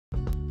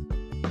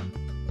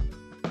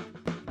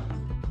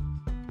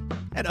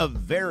And a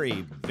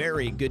very,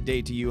 very good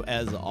day to you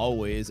as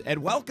always.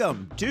 And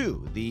welcome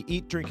to the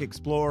Eat, Drink,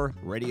 Explore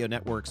Radio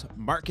Network's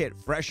Market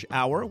Fresh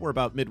Hour. We're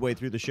about midway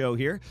through the show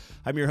here.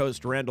 I'm your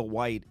host, Randall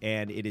White,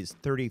 and it is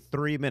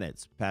 33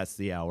 minutes past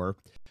the hour.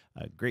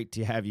 Great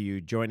to have you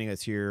joining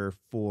us here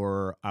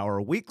for our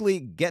weekly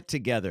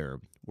get-together,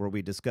 where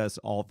we discuss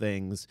all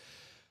things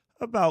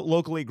about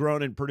locally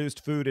grown and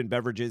produced food and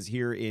beverages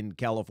here in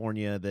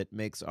California that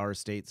makes our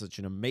state such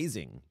an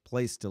amazing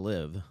place to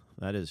live.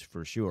 That is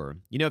for sure.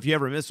 You know, if you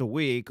ever miss a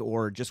week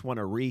or just want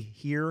to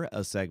rehear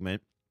a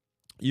segment,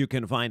 you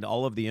can find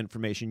all of the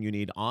information you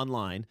need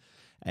online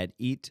at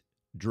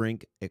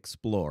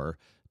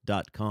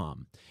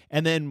eatdrinkexplore.com.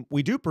 And then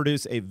we do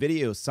produce a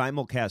video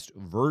simulcast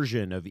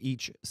version of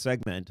each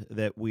segment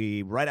that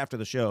we, right after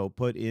the show,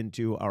 put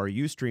into our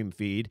Ustream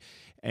feed.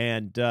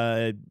 And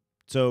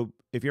so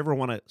if you ever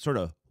want to sort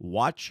of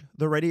watch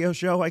the radio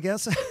show, I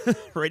guess,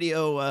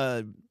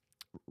 radio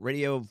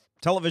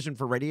television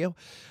for radio,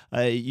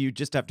 you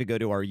just have to go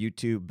to our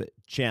YouTube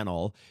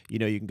channel. You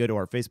know, you can go to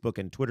our Facebook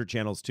and Twitter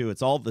channels too.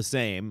 It's all the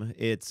same.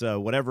 It's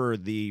whatever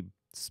the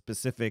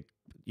specific,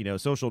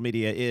 social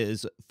media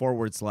is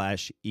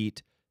 /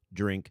 Eat,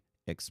 Drink,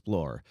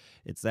 Explore.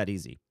 It's that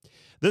easy.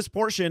 This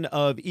portion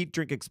of Eat,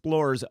 Drink,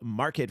 Explore's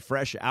Market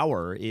Fresh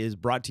Hour is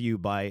brought to you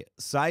by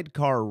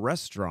Sidecar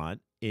Restaurant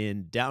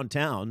in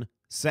downtown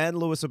San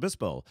Luis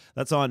Obispo.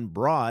 That's on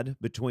Broad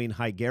between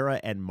Higuera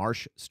and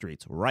Marsh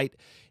Streets, right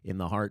in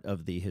the heart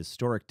of the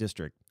historic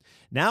district.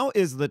 Now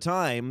is the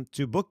time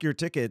to book your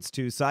tickets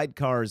to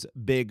Sidecar's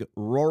big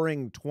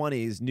Roaring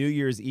 20s New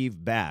Year's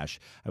Eve bash.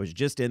 I was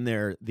just in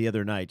there the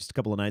other night, just a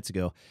couple of nights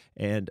ago,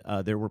 and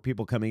there were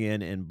people coming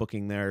in and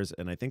booking theirs,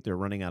 and I think they're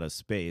running out of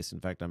space. In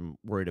fact, I'm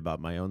worried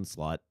about my own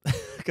slot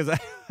because I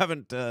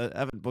haven't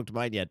booked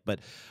mine yet, but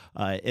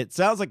it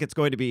sounds like it's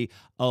going to be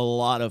a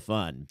lot of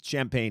fun.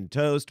 Champagne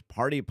toast,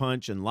 party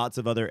punch, and lots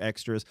of other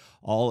extras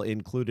all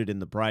included in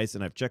the price,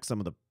 and I've checked some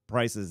of the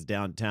prices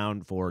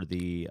downtown for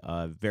the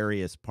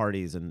various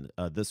parties, and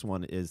this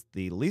one is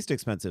the least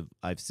expensive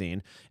I've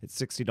seen. It's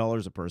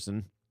 $60 a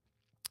person,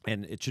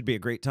 and it should be a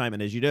great time.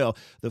 And as you know,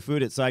 the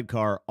food at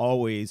Sidecar,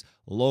 always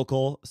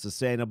local,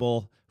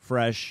 sustainable,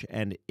 fresh,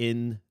 and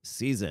in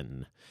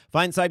season.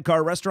 Find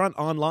Sidecar Restaurant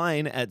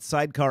online at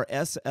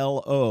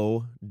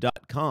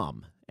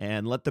sidecarslo.com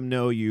and let them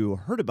know you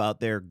heard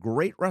about their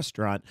great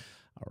restaurant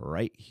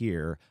right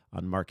here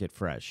on Market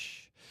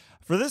Fresh.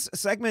 For this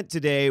segment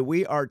today,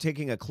 we are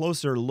taking a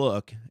closer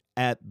look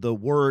at the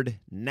word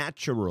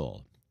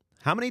natural.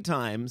 How many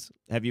times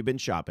have you been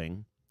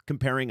shopping,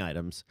 comparing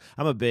items?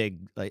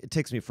 It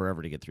takes me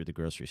forever to get through the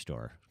grocery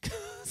store.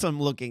 So I'm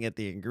looking at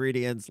the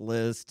ingredients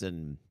list,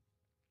 and,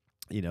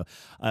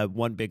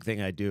 one big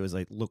thing I do is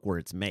I look where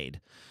it's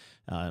made.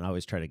 And I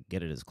always try to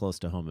get it as close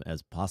to home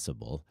as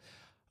possible.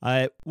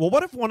 Well,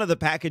 what if one of the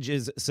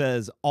packages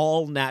says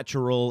all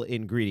natural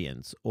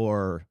ingredients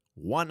or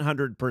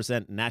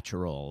 100%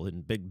 natural in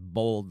big,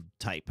 bold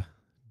type?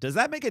 Does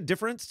that make a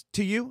difference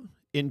to you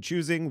in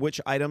choosing which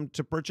item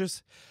to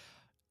purchase?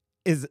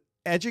 As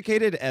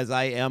educated as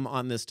I am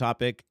on this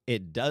topic,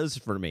 it does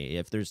for me.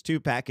 If there's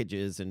two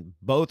packages and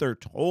both are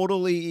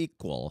totally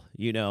equal,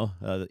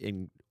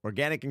 in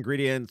organic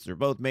ingredients, they're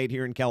both made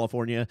here in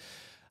California.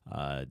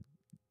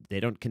 They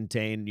don't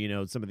contain,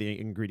 some of the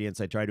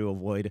ingredients I try to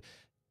avoid.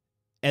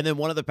 And then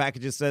one of the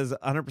packages says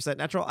 100%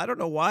 natural. I don't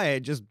know why. I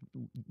just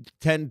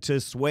tend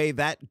to sway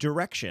that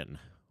direction.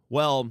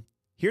 Well,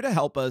 here to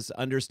help us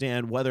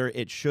understand whether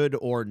it should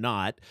or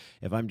not,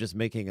 if I'm just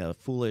making a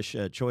foolish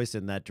choice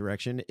in that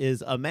direction,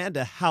 is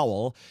Amanda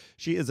Howell.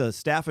 She is a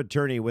staff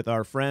attorney with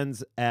our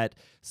friends at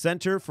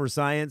Center for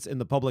Science in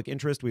the Public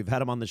Interest. We've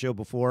had them on the show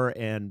before,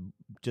 and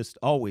just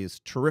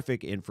always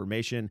terrific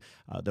information.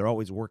 They're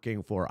always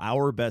working for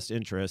our best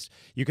interest.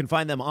 You can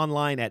find them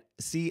online at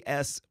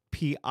CSPInet.org.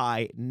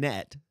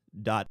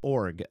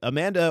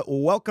 Amanda,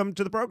 welcome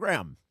to the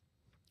program.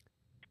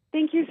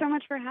 Thank you so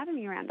much for having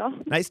me, Randall.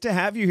 Nice to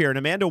have you here. And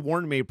Amanda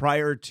warned me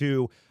prior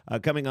to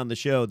coming on the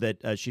show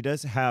that she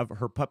does have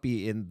her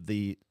puppy in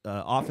the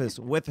office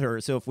with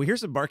her. So if we hear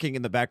some barking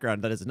in the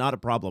background, that is not a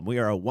problem. We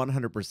are a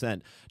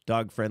 100%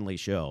 dog-friendly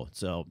show.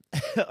 So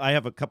I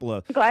have a couple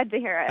of... Glad to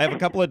hear it. I have a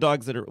couple of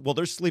dogs that are... Well,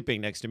 they're sleeping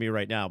next to me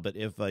right now, but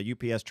if a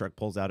UPS truck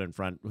pulls out in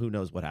front, who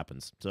knows what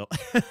happens. So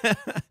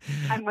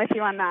I'm with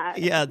you on that.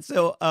 Yeah.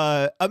 So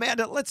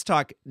Amanda, let's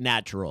talk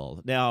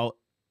natural. Now,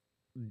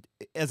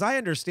 as I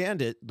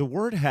understand it, the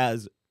word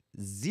has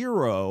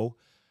 0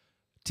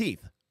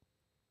 teeth.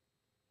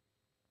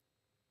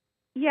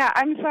 Yeah,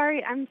 I'm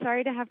sorry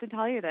to have to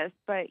tell you this,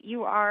 but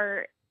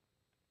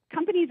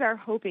companies are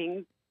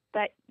hoping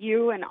that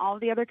you and all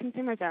the other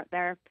consumers out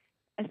there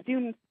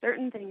assume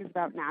certain things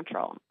about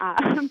natural.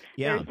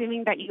 They're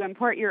assuming that you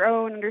import your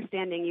own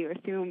understanding. You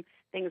assume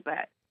things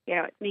that,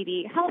 it's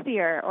maybe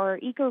healthier or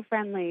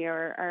eco-friendly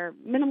or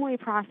minimally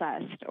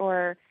processed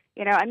or,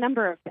 a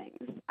number of things.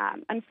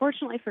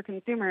 Unfortunately for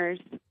consumers,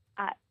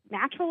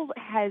 natural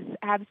has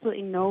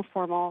absolutely no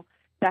formal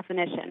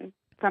definition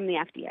from the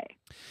FDA.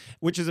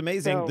 Which is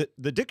amazing. So,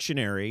 the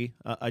dictionary,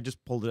 I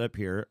just pulled it up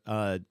here,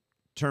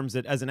 terms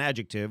it as an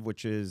adjective,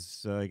 which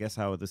is, I guess,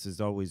 how this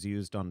is always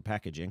used on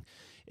packaging,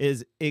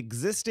 is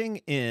existing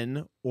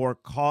in or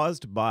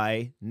caused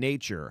by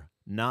nature,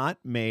 not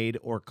made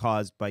or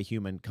caused by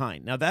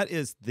humankind. Now, that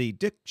is the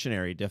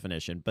dictionary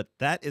definition, but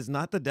that is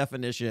not the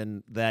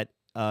definition that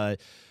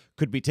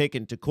could be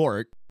taken to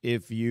court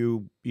if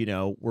you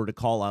were to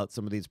call out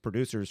some of these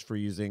producers for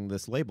using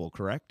this label,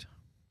 correct?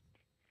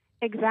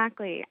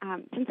 Exactly.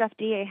 Since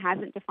FDA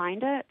hasn't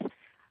defined it,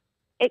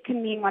 it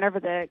can mean whatever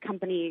the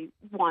company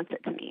wants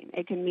it to mean.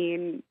 It can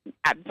mean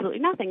absolutely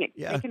nothing.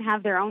 They can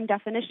have their own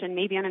definition,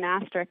 maybe on an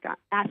asterisk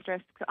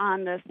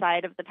on the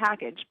side of the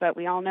package, but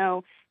we all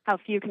know how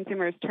few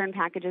consumers turn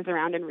packages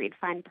around and read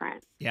fine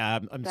print. Yeah,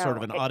 I'm sort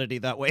of an oddity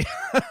that way.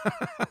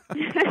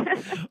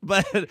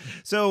 But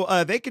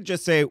so they could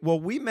just say, well,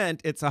 we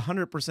meant it's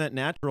 100%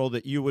 natural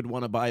that you would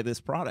want to buy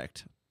this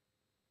product.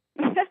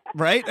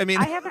 Right? I mean,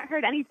 I haven't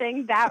heard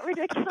anything that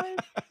ridiculous,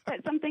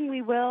 but something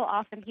we will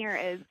often hear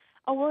is,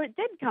 oh, well, it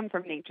did come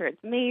from nature.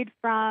 It's made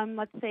from,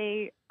 let's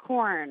say,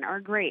 corn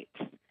or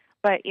grapes.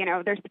 But,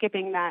 they're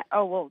skipping that,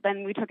 oh, well,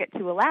 then we took it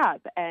to a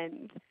lab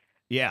and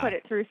put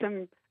it through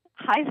some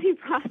highly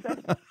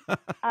processed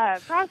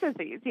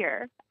processes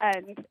here.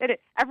 And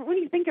when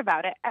you think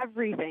about it,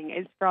 everything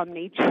is from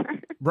nature.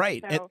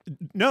 Right.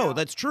 So,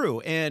 that's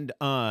true. And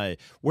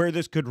where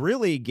this could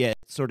really get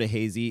sort of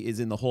hazy is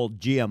in the whole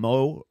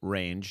GMO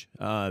range,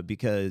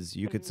 because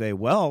you could say,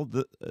 well,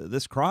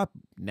 this crop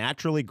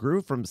naturally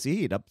grew from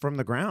seed up from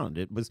the ground.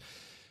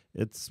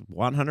 It's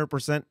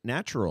 100%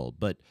 natural,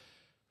 but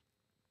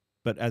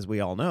as we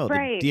all know, the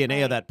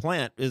DNA of that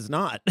plant is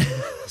not.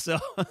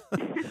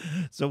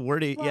 So where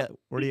do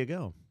you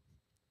go?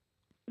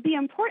 The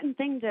important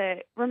thing to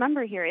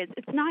remember here is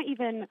it's not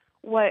even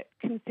what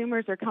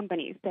consumers or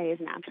companies say is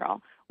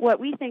natural. What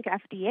we think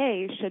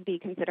FDA should be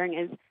considering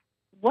is,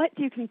 what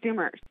do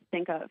consumers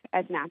think of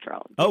as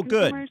natural? Do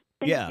consumers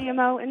think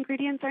GMO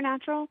ingredients are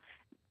natural?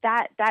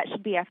 That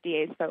should be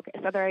FDA's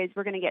focus. Otherwise,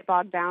 we're going to get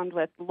bogged down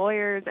with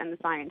lawyers and the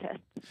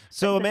scientists.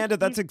 So, Amanda,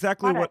 that's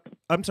exactly what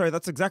I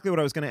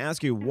was going to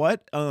ask you.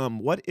 What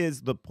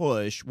is the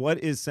push? What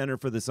is Center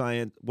for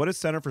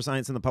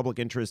Science and the Public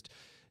Interest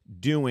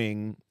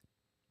doing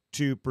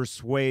to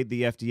persuade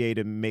the FDA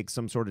to make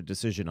some sort of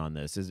decision on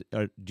this?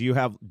 Do you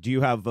have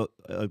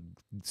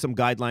some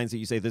guidelines that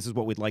you say this is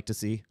what we'd like to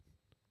see?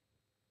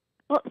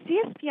 Well,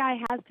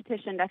 CSPI has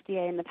petitioned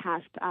FDA in the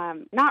past,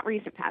 not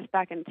recent past,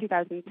 back in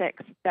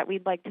 2006, that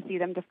we'd like to see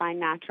them define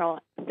natural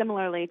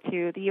similarly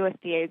to the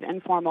USDA's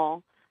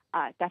informal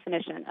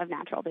definition of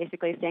natural,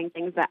 basically saying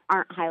things that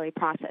aren't highly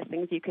processed,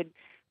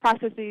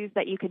 processes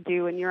that you could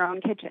do in your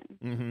own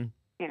kitchen,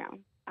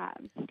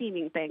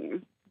 steaming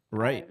things,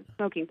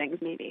 smoking things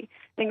maybe,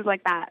 things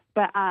like that.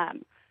 But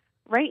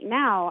right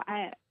now,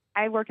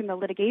 I work in the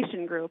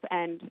litigation group,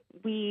 and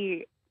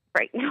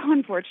right now,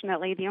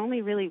 unfortunately, the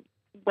only really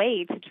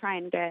way to try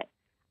and get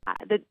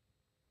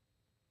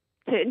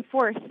to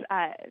enforce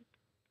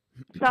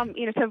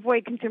to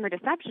avoid consumer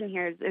deception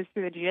here is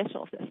through the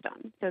judicial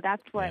system. So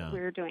that's what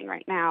we're doing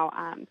right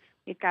now.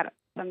 We've got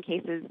some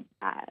cases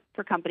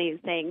for companies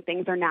saying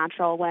things are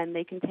natural when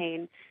they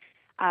contain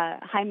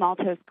high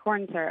maltose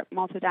corn syrup,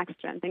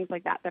 maltodextrin, things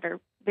like that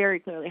are very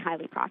clearly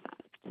highly processed.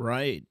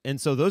 Right.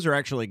 And so those are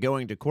actually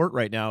going to court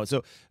right now.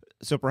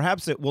 So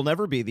perhaps it will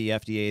never be the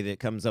FDA that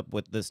comes up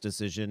with this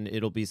decision.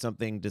 It'll be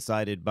something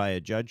decided by a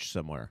judge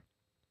somewhere.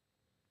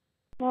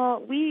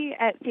 Well, we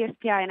at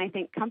CSPI, and I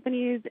think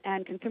companies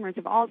and consumers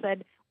have all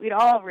said we'd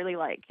all really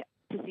like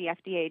to see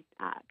FDA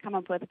come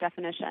up with a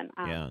definition.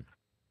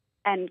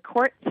 And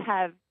courts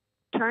have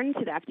turned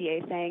to the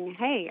FDA saying,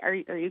 hey, are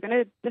you going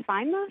to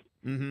define this?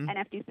 Mm-hmm.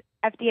 And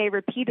FDA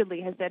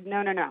repeatedly has said,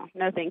 no,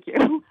 thank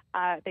you.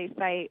 They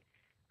cite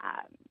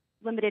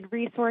limited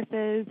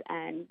resources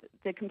and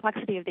the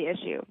complexity of the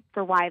issue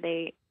for why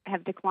they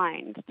have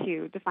declined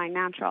to define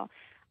natural.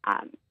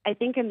 I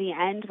think in the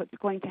end what's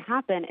going to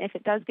happen, if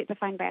it does get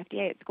defined by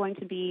FDA, it's going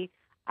to be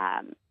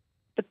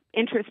the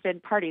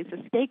interested parties, the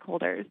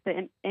stakeholders,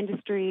 the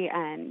industry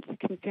and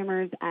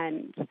consumers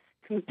and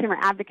consumer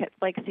advocates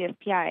like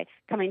CSPI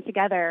coming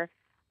together,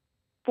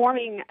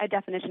 forming a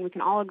definition we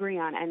can all agree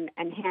on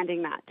and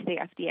handing that to the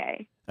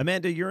FDA.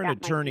 Amanda, you're an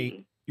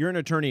attorney. You're an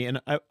attorney,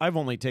 and I've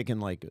only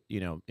taken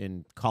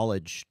in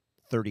college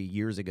 30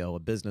 years ago, a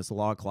business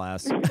law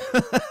class.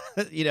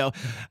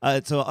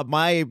 So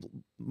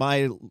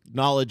my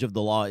knowledge of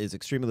the law is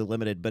extremely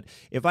limited. But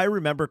if I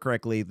remember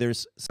correctly,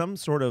 there's some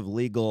sort of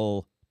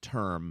legal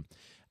term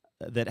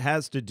that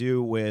has to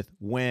do with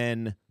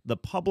when the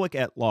public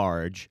at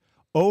large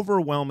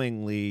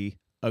overwhelmingly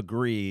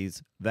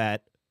agrees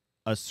that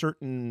a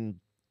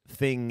certain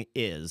thing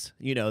is,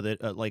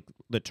 that like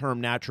the term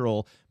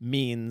natural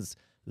means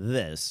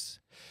this,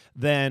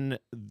 then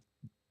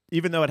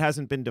even though it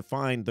hasn't been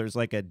defined, there's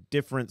like a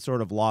different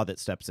sort of law that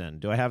steps in.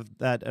 Do I have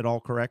that at all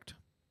correct?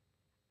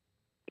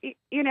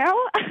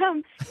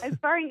 As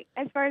far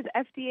as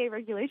FDA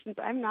regulations,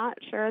 I'm not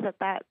sure that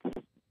that's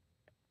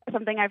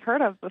something I've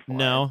heard of before.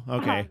 No?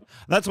 Okay.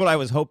 That's what I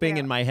was hoping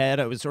in my head.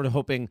 I was sort of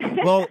hoping,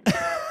 well,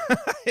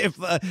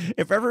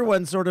 if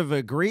everyone sort of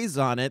agrees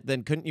on it,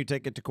 then couldn't you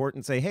take it to court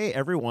and say, hey,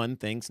 everyone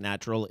thinks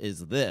natural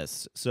is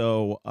this?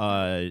 So,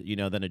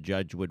 then a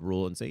judge would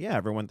rule and say, yeah,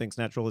 everyone thinks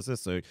natural is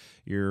this. So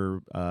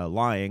you're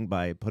lying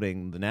by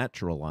putting the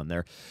natural on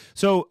there.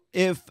 So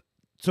if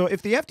the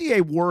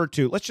FDA were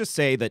to, let's just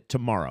say that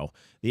tomorrow,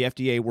 the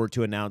FDA were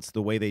to announce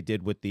the way they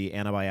did with the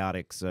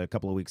antibiotics a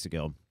couple of weeks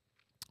ago,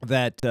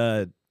 that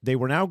they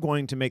were now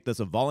going to make this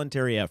a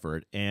voluntary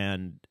effort,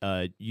 and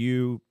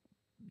you,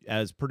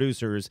 as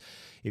producers,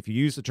 if you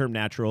use the term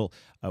natural,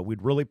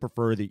 we'd really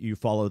prefer that you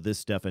follow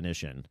this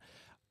definition.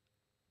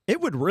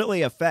 It would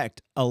really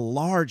affect a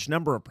large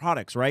number of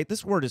products, right?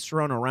 This word is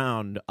thrown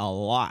around a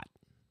lot.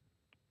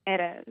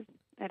 It is.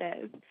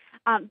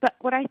 But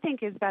what I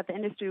think is that the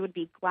industry would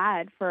be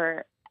glad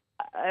for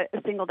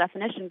a single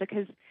definition,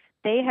 because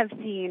they have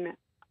seen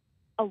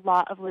a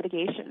lot of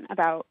litigation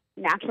about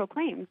natural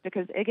claims,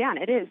 because, again,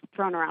 it is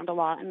thrown around a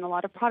lot, and a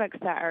lot of products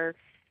that our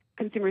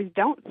consumers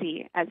don't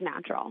see as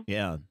natural.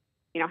 Yeah.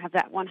 Have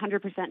that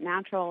 100%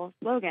 natural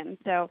slogan.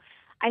 So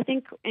I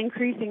think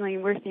increasingly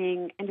we're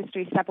seeing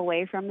industry step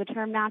away from the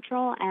term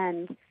natural,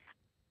 and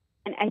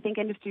I think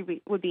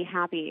industry would be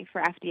happy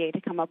for FDA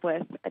to come up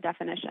with a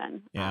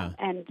definition. Yeah.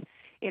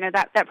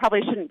 That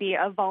probably shouldn't be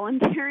a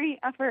voluntary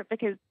effort,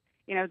 because,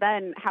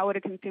 then how would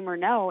a consumer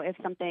know if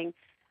something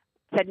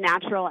said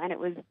natural and it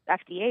was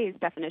FDA's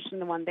definition,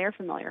 the one they're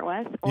familiar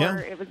with, or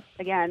it was,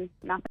 again,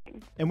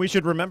 nothing. And we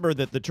should remember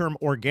that the term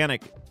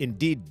organic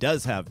indeed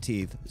does have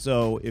teeth.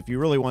 So if you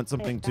really want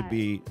something to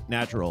be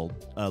natural,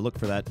 look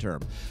for that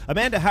term.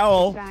 Amanda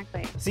Howell,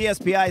 exactly.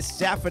 CSPI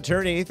staff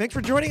attorney, thanks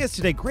for joining us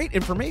today. Great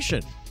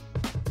information.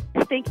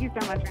 Thank you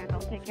so much,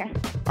 Randall. Take care.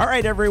 All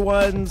right,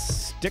 everyone,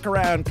 stick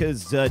around,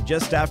 because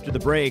just after the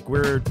break,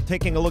 we're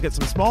taking a look at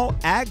some small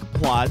ag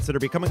plots that are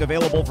becoming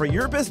available for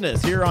your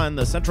business here on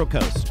the Central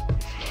Coast.